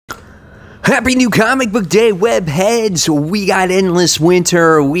Happy new comic book day, webheads. We got Endless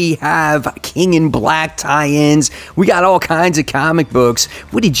Winter. We have King in Black tie-ins. We got all kinds of comic books.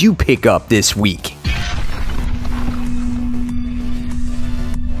 What did you pick up this week?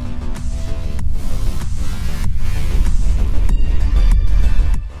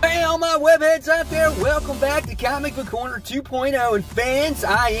 Hey, all my webheads out there. Welcome back to Comic Book Corner 2.0. And fans,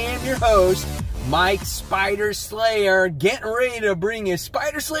 I am your host, Mike Spider Slayer, getting ready to bring you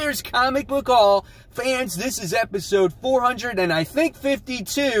Spider Slayer's comic book haul. Fans, this is episode 400 and I think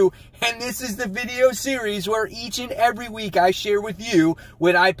 52, and this is the video series where each and every week I share with you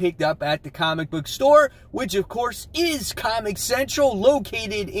what I picked up at the comic book store, which of course is Comic Central,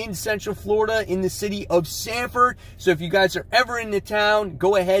 located in Central Florida in the city of Sanford. So if you guys are ever in the town,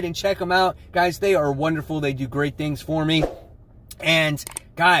 go ahead and check them out. Guys, they are wonderful. They do great things for me. And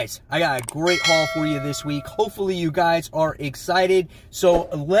guys, I got a great haul for you this week. Hopefully you guys are excited. So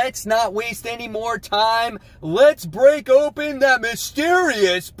let's not waste any more time. Let's break open that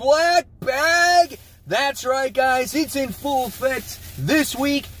mysterious black bag. That's right, guys. It's in full effect this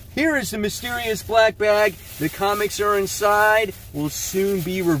week. Here is the mysterious black bag. The comics are inside. Will soon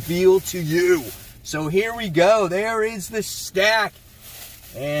be revealed to you. So here we go. There is the stack.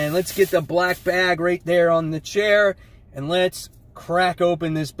 And let's get the black bag right there on the chair. And let's crack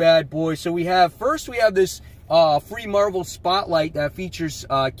open this bad boy. So we have this free Marvel Spotlight that features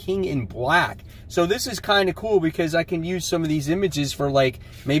King in Black. So this is kind of cool because I can use some of these images for like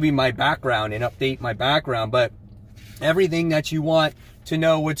maybe my background and update my background. But everything that you want to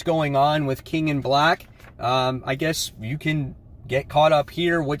know what's going on with King in Black, I guess you can get caught up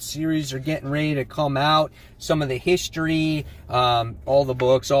here, what series are getting ready to come out, some of the history, all the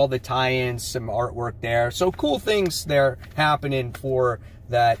books, all the tie-ins, some artwork there. So cool things there happening for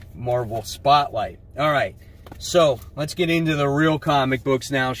that Marvel Spotlight. All right, so let's get into the real comic books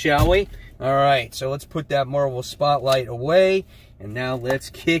now, shall we? All right, so let's put that Marvel Spotlight away, and now let's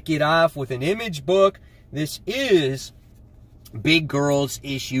kick it off with an image book. This is Big Girls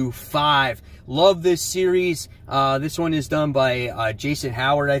issue 5. Love this series. This one is done by Jason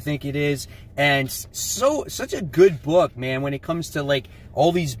Howard, I think it is, and such a good book, man, when it comes to like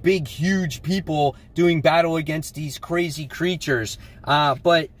all these big huge people doing battle against these crazy creatures.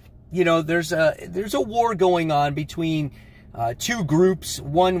 But you know, there's a war going on between two groups.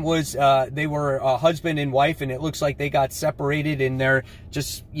 One was they were a husband and wife, and it looks like they got separated, and they're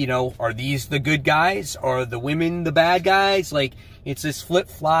just, you know, are these the good guys? Are the women the bad guys? Like, it's this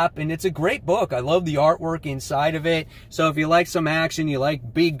flip-flop, and it's a great book. I love the artwork inside of it. So if you like some action, you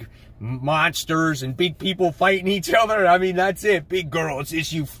like big monsters and big people fighting each other, I mean, that's it. Big Girls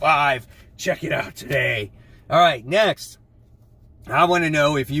issue 5. Check it out today. All right, next, I want to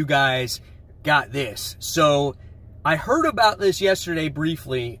know if you guys got this. So I heard about this yesterday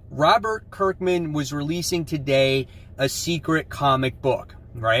briefly. Robert Kirkman was releasing today a secret comic book,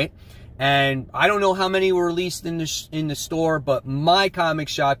 right? And I don't know how many were released in the store, but my comic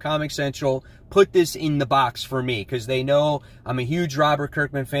shop, Comic Central, put this in the box for me because they know I'm a huge Robert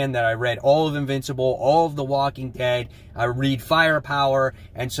Kirkman fan, that I read all of Invincible, all of The Walking Dead, I read Firepower,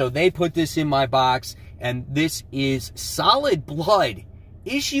 and so they put this in my box, and this is Solid Blood,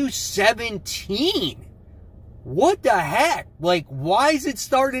 issue 17. What the heck? Like, why is it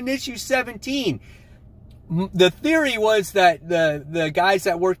starting issue 17? The theory was that the guys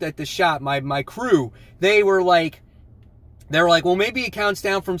that worked at the shop, my crew, they were like, well, maybe it counts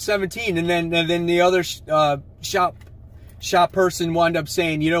down from 17, and then the other shop person wound up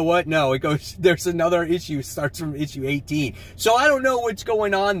saying, you know what? No, it goes. There's another issue, starts from issue 18. So I don't know what's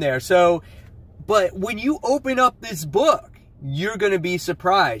going on there. So, but when you open up this book, you're gonna be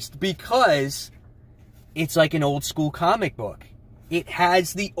surprised because it's like an old school comic book. It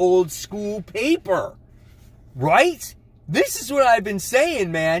has the old school paper, right? This is what I've been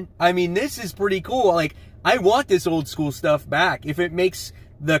saying, man. I mean, this is pretty cool. Like, I want this old school stuff back. If it makes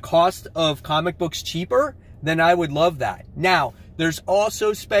the cost of comic books cheaper, then I would love that. Now, there's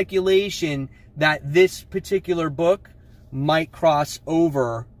also speculation that this particular book might cross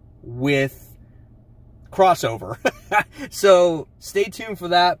over with crossover. So stay tuned for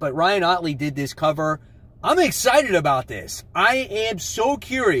that. But Ryan Ottley did this cover. I'm excited about this. I am so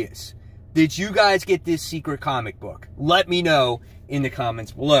curious. Did you guys get this secret comic book? Let me know in the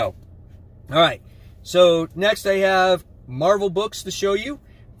comments below. All right. So next I have Marvel books to show you.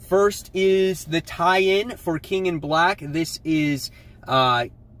 First is the tie-in for King in Black. This is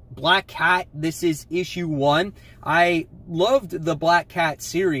Black Cat. This is issue 1. I loved the Black Cat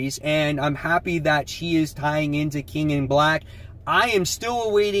series, and I'm happy that she is tying into King in Black. I am still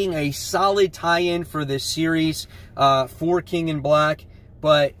awaiting a solid tie-in for this series for King in Black.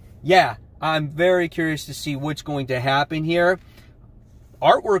 But yeah, I'm very curious to see what's going to happen here.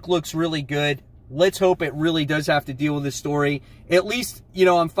 Artwork looks really good. Let's hope it really does have to deal with this story. At least, you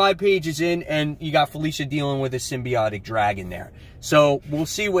know, I'm 5 pages in, and you got Felicia dealing with a symbiotic dragon there. So we'll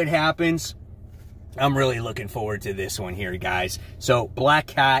see what happens. I'm really looking forward to this one here, guys. So Black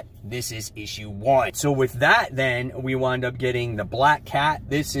Cat, this is issue 1. So with that, then, we wound up getting the Black Cat.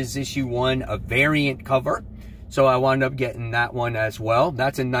 This is issue 1, a variant cover. So I wound up getting that one as well.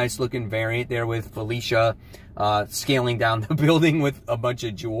 That's a nice looking variant there with Felicia scaling down the building with a bunch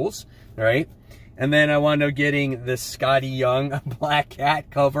of jewels, right? And then I wound up getting the Scotty Young Black Cat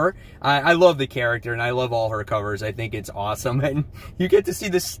cover. I love the character, and I love all her covers. I think it's awesome. And you get to see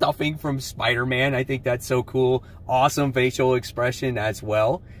the stuffing from Spider-Man. I think that's so cool. Awesome facial expression as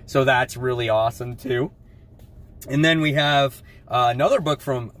well. So that's really awesome, too. And then we have another book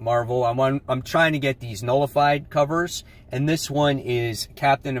from Marvel. I'm trying to get these nullified covers, and this one is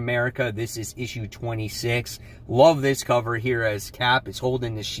Captain America. This is issue 26. Love this cover here as Cap is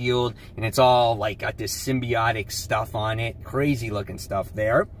holding the shield, and it's all like got this symbiotic stuff on it. Crazy looking stuff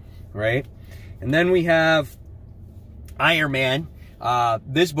there, right? And then we have Iron Man.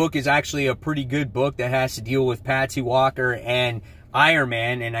 This book is actually a pretty good book that has to deal with Patsy Walker and Iron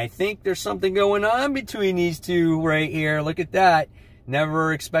Man, and I think there's something going on between these two right here. Look at that.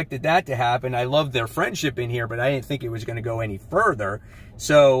 Never expected that to happen. I love their friendship in here, but I didn't think it was going to go any further.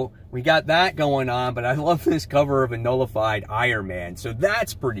 So we got that going on, but I love this cover of a nullified Iron Man. So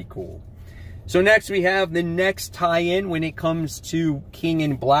that's pretty cool. So next we have the next tie-in when it comes to King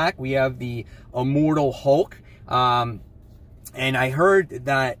in Black. We have the Immortal Hulk. And I heard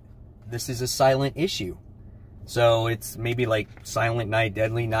that this is a silent issue. So it's maybe like Silent Night,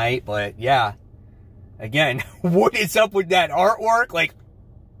 Deadly Night, but yeah. Again, what is up with that artwork? Like,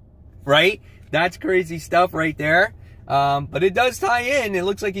 right? That's crazy stuff right there. But it does tie in. It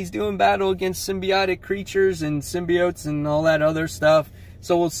looks like he's doing battle against symbiotic creatures and symbiotes and all that other stuff.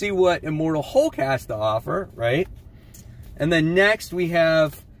 So we'll see what Immortal Hulk has to offer, right? And then next we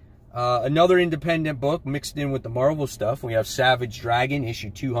have another independent book mixed in with the Marvel stuff. We have Savage Dragon, issue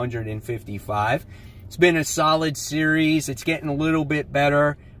 255. It's been a solid series. It's getting a little bit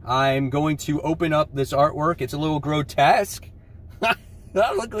better. I'm going to open up this artwork. It's a little grotesque.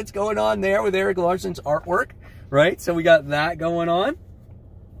 Look what's going on there with Eric Larson's artwork, right? So we got that going on.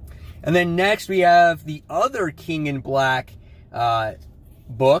 And then next we have the other King in Black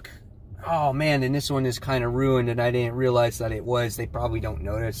book. Oh man, and this one is kind of ruined, and I didn't realize that it was. They probably don't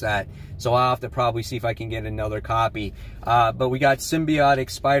notice that. So I'll have to probably see if I can get another copy. But we got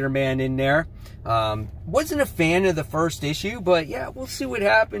Symbiotic Spider-Man in there. Wasn't a fan of the first issue, but yeah, we'll see what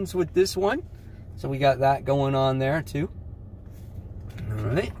happens with this one. So we got that going on there too. All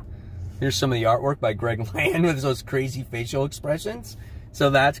right. Here's some of the artwork by Greg Land with those crazy facial expressions. So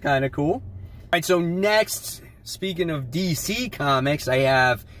that's kind of cool. All right, so next, speaking of DC Comics, I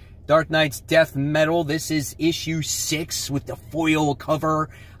have Dark Knight's Death Metal. This is issue 6 with the foil cover.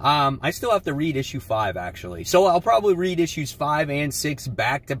 I still have to read issue 5, actually. So I'll probably read issues 5 and 6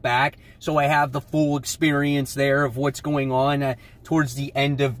 back to back, so I have the full experience there of what's going on towards the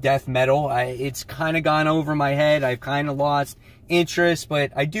end of Death Metal. It's kind of gone over my head. I've kind of lost interest,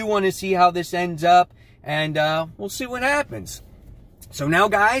 but I do want to see how this ends up, and we'll see what happens. So now,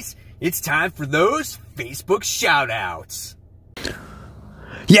 guys, it's time for those Facebook shout-outs.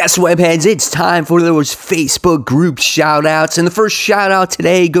 Yes, webheads, it's time for those Facebook group shout-outs. And the first shout-out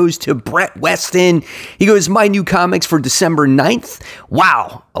today goes to Brett Weston. He goes, my new comics for December 9th.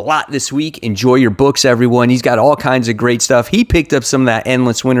 Wow, a lot this week. Enjoy your books, everyone. He's got all kinds of great stuff. He picked up some of that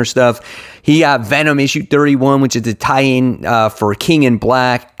Endless Winter stuff. He got Venom issue 31, which is the tie-in for King in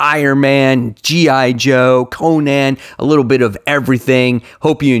Black, Iron Man, G.I. Joe, Conan, a little bit of everything.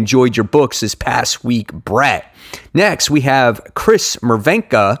 Hope you enjoyed your books this past week, Brett. Next, we have Chris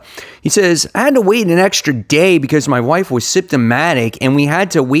Mervenka. He says, I had to wait an extra day because my wife was symptomatic and we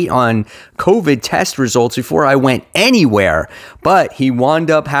had to wait on COVID test results before I went anywhere. But he wound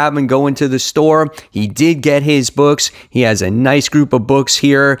up going to the store. He did get his books. He has a nice group of books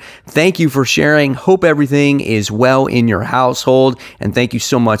here. Thank you for sharing. Hope everything is well in your household. And thank you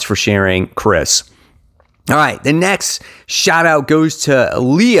so much for sharing, Chris. All right, the next shout out goes to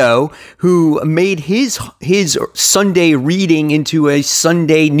Leo, who made his Sunday reading into a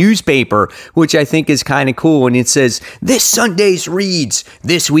Sunday newspaper, which I think is kind of cool. And it says, this Sunday's reads,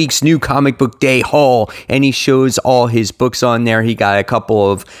 this week's new comic book day haul. And he shows all his books on there. He got a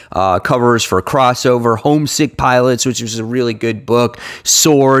couple of covers for Crossover, Homesick Pilots, which was a really good book,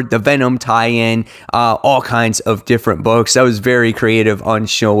 Sword, the Venom tie-in, all kinds of different books. That was very creative on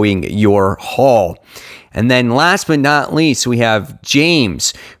showing your haul. And then last but not least, we have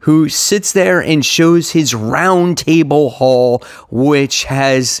James, who sits there and shows his round table haul, which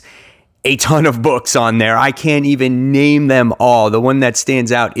has a ton of books on there. I can't even name them all. The one that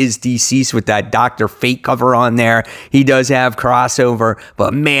stands out is Deceased with that Dr. Fate cover on there. He does have crossover,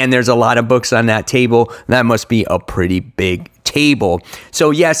 but man, there's a lot of books on that table. That must be a pretty big table. So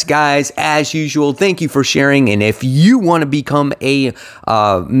yes, guys, as usual, thank you for sharing. And if you want to become a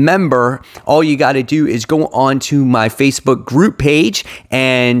member, all you got to do is go on to my Facebook group page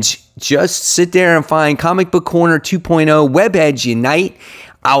and just sit there and find Comic Book Corner 2.0 Webheads Unite.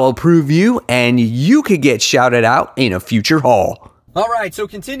 I'll approve you, and you could get shouted out in a future haul. All right, so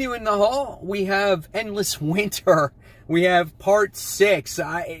continuing the haul, we have Endless Winter. We have part 6.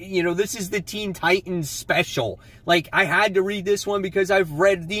 This is the Teen Titans special. Like, I had to read this one because I've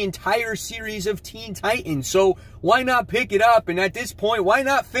read the entire series of Teen Titans. So why not pick it up? And at this point, why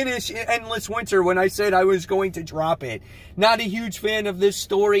not finish Endless Winter when I said I was going to drop it? Not a huge fan of this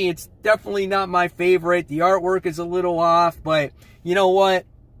story. It's definitely not my favorite. The artwork is a little off, but you know what?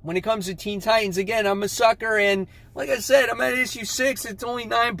 When it comes to Teen Titans, again, I'm a sucker, and like I said, I'm at issue 6. It's only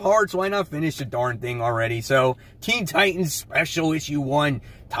 9 parts. Why not finish the darn thing already? So, Teen Titans Special Issue 1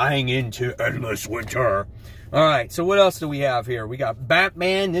 tying into Endless Winter. All right, so what else do we have here? We got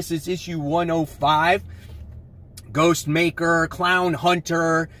Batman. This is issue 105. Ghostmaker, Clown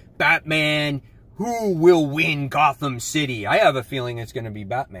Hunter, Batman. Who will win Gotham City? I have a feeling it's going to be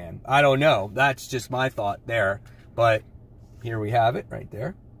Batman. I don't know. That's just my thought there. But here we have it right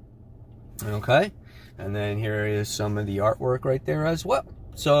there. Okay, and then here is some of the artwork right there as well.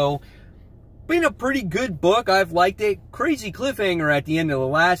 So, been a pretty good book. I've liked it. Crazy cliffhanger at the end of the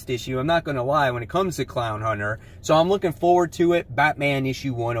last issue. I'm not going to lie when it comes to Clown Hunter. So, I'm looking forward to it. Batman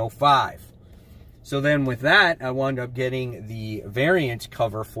issue 105. So then with that, I wound up getting the variant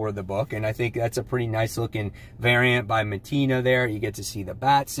cover for the book. And I think that's a pretty nice looking variant by Matina there. You get to see the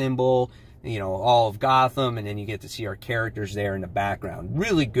bat symbol, you know, all of Gotham, and then you get to see our characters there in the background.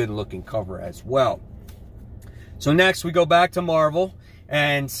 Really good looking cover as well. So next we go back to Marvel,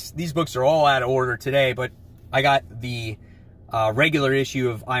 and these books are all out of order today, but I got the regular issue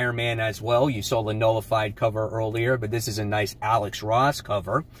of Iron Man as well. You saw the nullified cover earlier, but this is a nice Alex Ross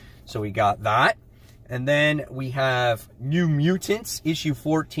cover. So we got that. And then we have New Mutants, issue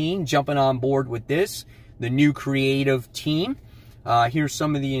 14, jumping on board with this. The new creative team. Here's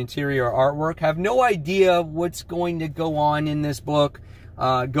some of the interior artwork. Have no idea what's going to go on in this book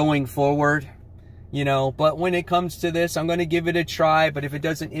going forward, you know. But when it comes to this, I'm going to give it a try. But if it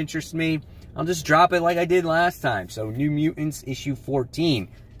doesn't interest me, I'll just drop it like I did last time. So New Mutants, issue 14.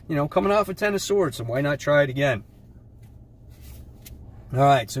 You know, coming off a 10 of Swords, so why not try it again? All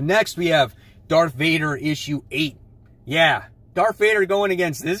right, so next we have Darth Vader, issue 8. Yeah, Darth Vader going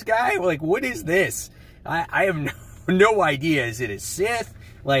against this guy? Like, what is this? I have no idea. Is it a Sith?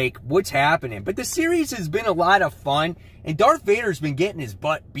 Like, what's happening? But the series has been a lot of fun, and Darth Vader's been getting his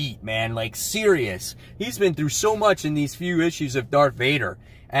butt beat, man. Like, serious. He's been through so much in these few issues of Darth Vader,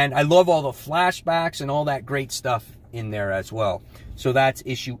 and I love all the flashbacks and all that great stuff in there as well. So that's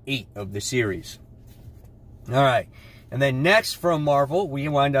issue 8 of the series. All right, and then next from Marvel, we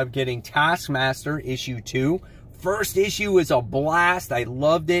wind up getting Taskmaster, issue 2. First issue was a blast. I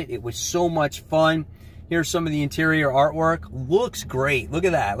loved it. It was so much fun. Here's some of the interior artwork. Looks great. Look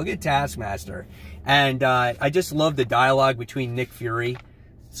at that. Look at Taskmaster. And I just love the dialogue between Nick Fury.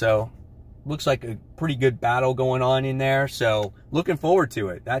 So, looks like a pretty good battle going on in there. So, looking forward to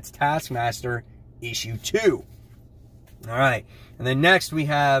it. That's Taskmaster issue 2. All right. And then next we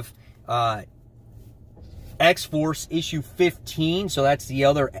have X-Force issue 15. So that's the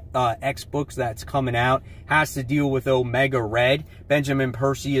other X books that's coming out. Has to deal with Omega Red. Benjamin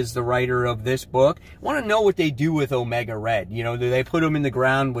Percy is the writer of this book. I want to know what they do with Omega Red. You know, do they put him in the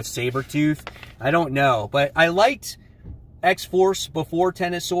ground with Sabretooth? I don't know. But I liked X-Force before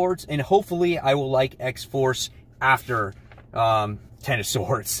Ten of Swords, and hopefully I will like X-Force after Ten of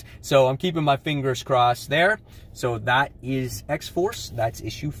Swords. So I'm keeping my fingers crossed there. So that is X-Force. That's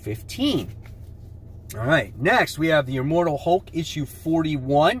issue 15. All right, next we have the Immortal Hulk issue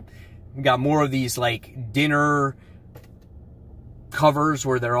 41. We got more of these like dinner covers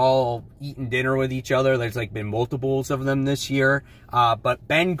where they're all eating dinner with each other. There's like been multiples of them this year. But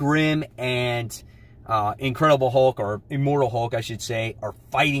Ben Grimm and Incredible Hulk, or Immortal Hulk, I should say, are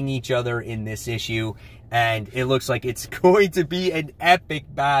fighting each other in this issue. And it looks like it's going to be an epic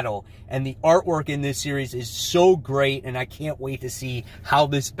battle. And the artwork in this series is so great, and I can't wait to see how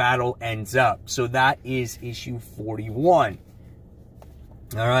this battle ends up. So that is issue 41.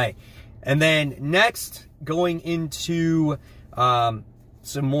 All right. And then next, going into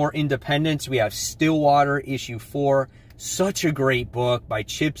some more independence. We have Stillwater, issue 4. Such a great book by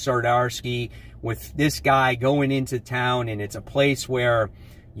Chip Zdarsky, with this guy going into town, and it's a place where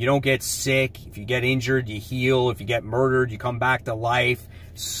you don't get sick. If you get injured, you heal. If you get murdered, you come back to life.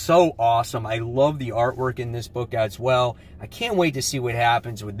 So awesome. I love the artwork in this book as well. I can't wait to see what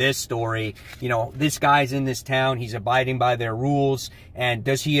happens with this story. You know, this guy's in this town. He's abiding by their rules. And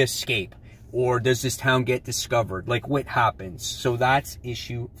does he escape? Or does this town get discovered? Like, what happens? So that's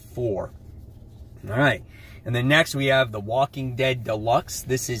issue 4. All right. And then next we have The Walking Dead Deluxe.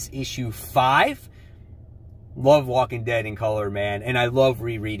 This is issue 5. Love Walking Dead in color, man. And I love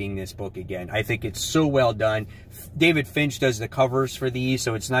rereading this book again. I think it's so well done. David Finch does the covers for these,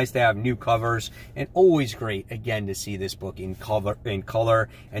 so it's nice to have new covers. And always great, again, to see this book in color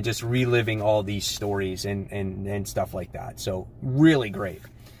and just reliving all these stories and stuff like that. So really great.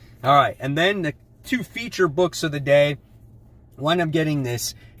 All right, and then the 2 feature books of the day. One, I'm getting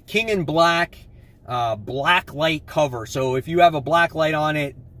this King in Black black light cover. So if you have a black light on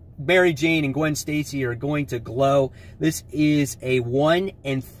it, Mary Jane and Gwen Stacy are going to glow. This is a 1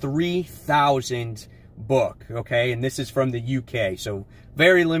 in 3,000 book, okay? And this is from the UK, so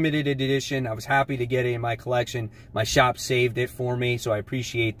very limited edition. I was happy to get it in my collection. My shop saved it for me, so I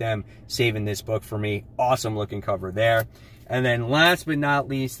appreciate them saving this book for me. Awesome looking cover there. And then last but not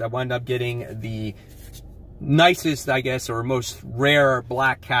least, I wound up getting the nicest, I guess, or most rare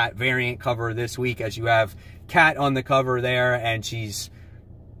Black Cat variant cover this week, as you have Cat on the cover there, and she's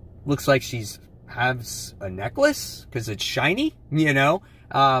looks like she's has a necklace because it's shiny, you know.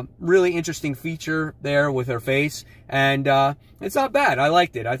 Really interesting feature there with her face, and it's not bad. I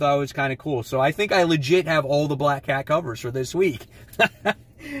liked it. I thought it was kind of cool. So I think I legit have all the Black Cat covers for this week.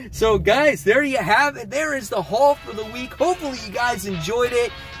 So guys, there you have it. There is the haul for the week. Hopefully you guys enjoyed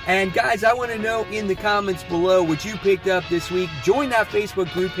it. And guys, I want to know in the comments below what you picked up this week. Join that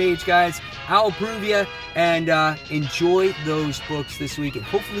Facebook group page, guys. I'll approve you. And enjoy those books this week. And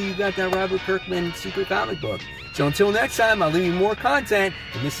hopefully you got that Robert Kirkman secret comic book. So until next time, I'll leave you more content.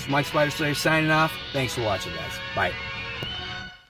 And this is Mike Spider Slayer signing off. Thanks for watching, guys. Bye.